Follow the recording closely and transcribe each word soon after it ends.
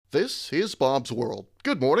This is Bob's World.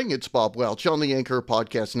 Good morning, it's Bob Welch on the Anchor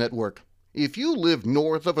Podcast Network. If you live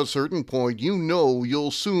north of a certain point, you know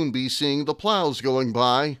you'll soon be seeing the plows going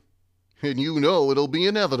by. And you know it'll be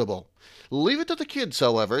inevitable. Leave it to the kids,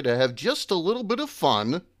 however, to have just a little bit of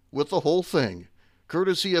fun with the whole thing,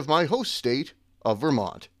 courtesy of my host state of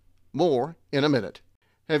Vermont. More in a minute.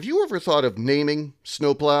 Have you ever thought of naming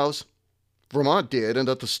snowplows? Vermont did, and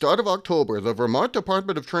at the start of October, the Vermont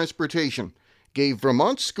Department of Transportation gave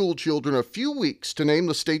Vermont school children a few weeks to name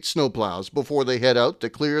the state's snowplows before they head out to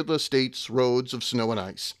clear the state's roads of snow and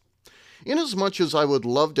ice. Inasmuch as I would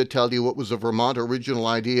love to tell you it was a Vermont original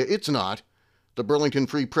idea, it's not. The Burlington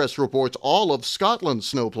Free Press reports all of Scotland's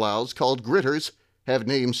snowplows, called gritters, have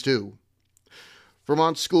names too.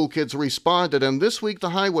 Vermont school kids responded, and this week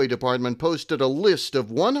the Highway Department posted a list of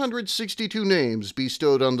 162 names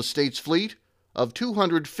bestowed on the state's fleet of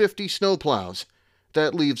 250 snowplows.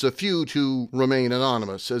 That leaves a few to remain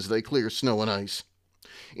anonymous as they clear snow and ice.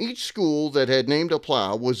 Each school that had named a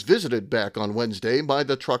plow was visited back on Wednesday by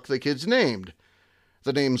the truck the kids named.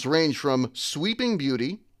 The names range from Sweeping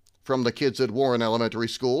Beauty, from the kids at Warren Elementary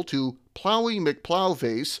School, to Plowy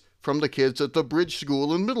McPlowface, from the kids at the Bridge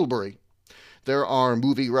School in Middlebury. There are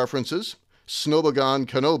movie references: Snowbogan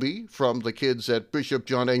Kenobi, from the kids at Bishop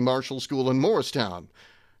John A. Marshall School in Morristown,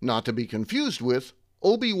 not to be confused with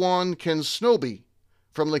Obi-Wan Kenobi,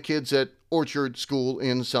 from the kids at Orchard School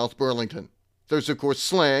in South Burlington. There's, of course,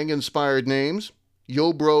 slang-inspired names: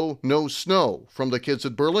 Yo Bro No Snow, from the kids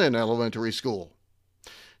at Berlin Elementary School.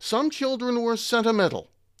 Some children were sentimental: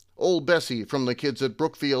 Old Bessie, from the kids at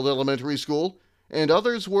Brookfield Elementary School, and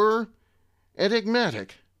others were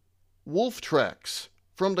enigmatic: Wolf Tracks,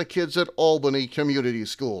 from the kids at Albany Community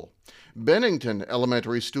School. Bennington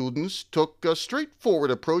Elementary students took a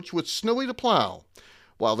straightforward approach with Snowy the Plow,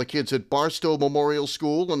 while the kids at Barstow Memorial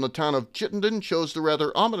School in the town of Chittenden chose the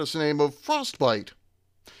rather ominous name of Frostbite.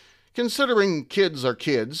 Considering kids are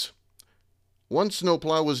kids, one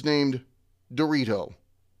snowplow was named Dorito.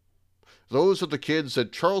 Those are the kids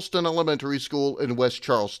at Charleston Elementary School in West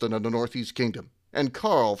Charleston in the Northeast Kingdom, and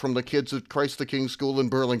Carl from the kids at Christ the King School in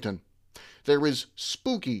Burlington. There is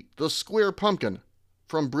Spooky the Square Pumpkin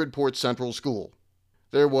from Bridport Central School.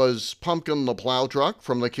 There was Pumpkin the Plow Truck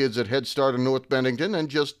from the kids at Head Start in North Bennington, and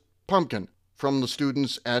just Pumpkin from the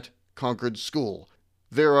students at Concord School.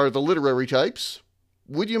 There are the literary types: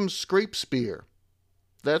 William Scrapespear,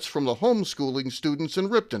 that's from the homeschooling students in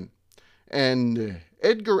Ripton, and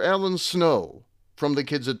Edgar Allan Snow from the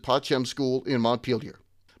kids at Potchem School in Montpelier.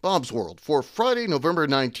 Bob's World for Friday, November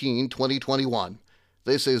 19, 2021.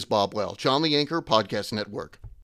 This is Bob Welch on the Anchor Podcast Network.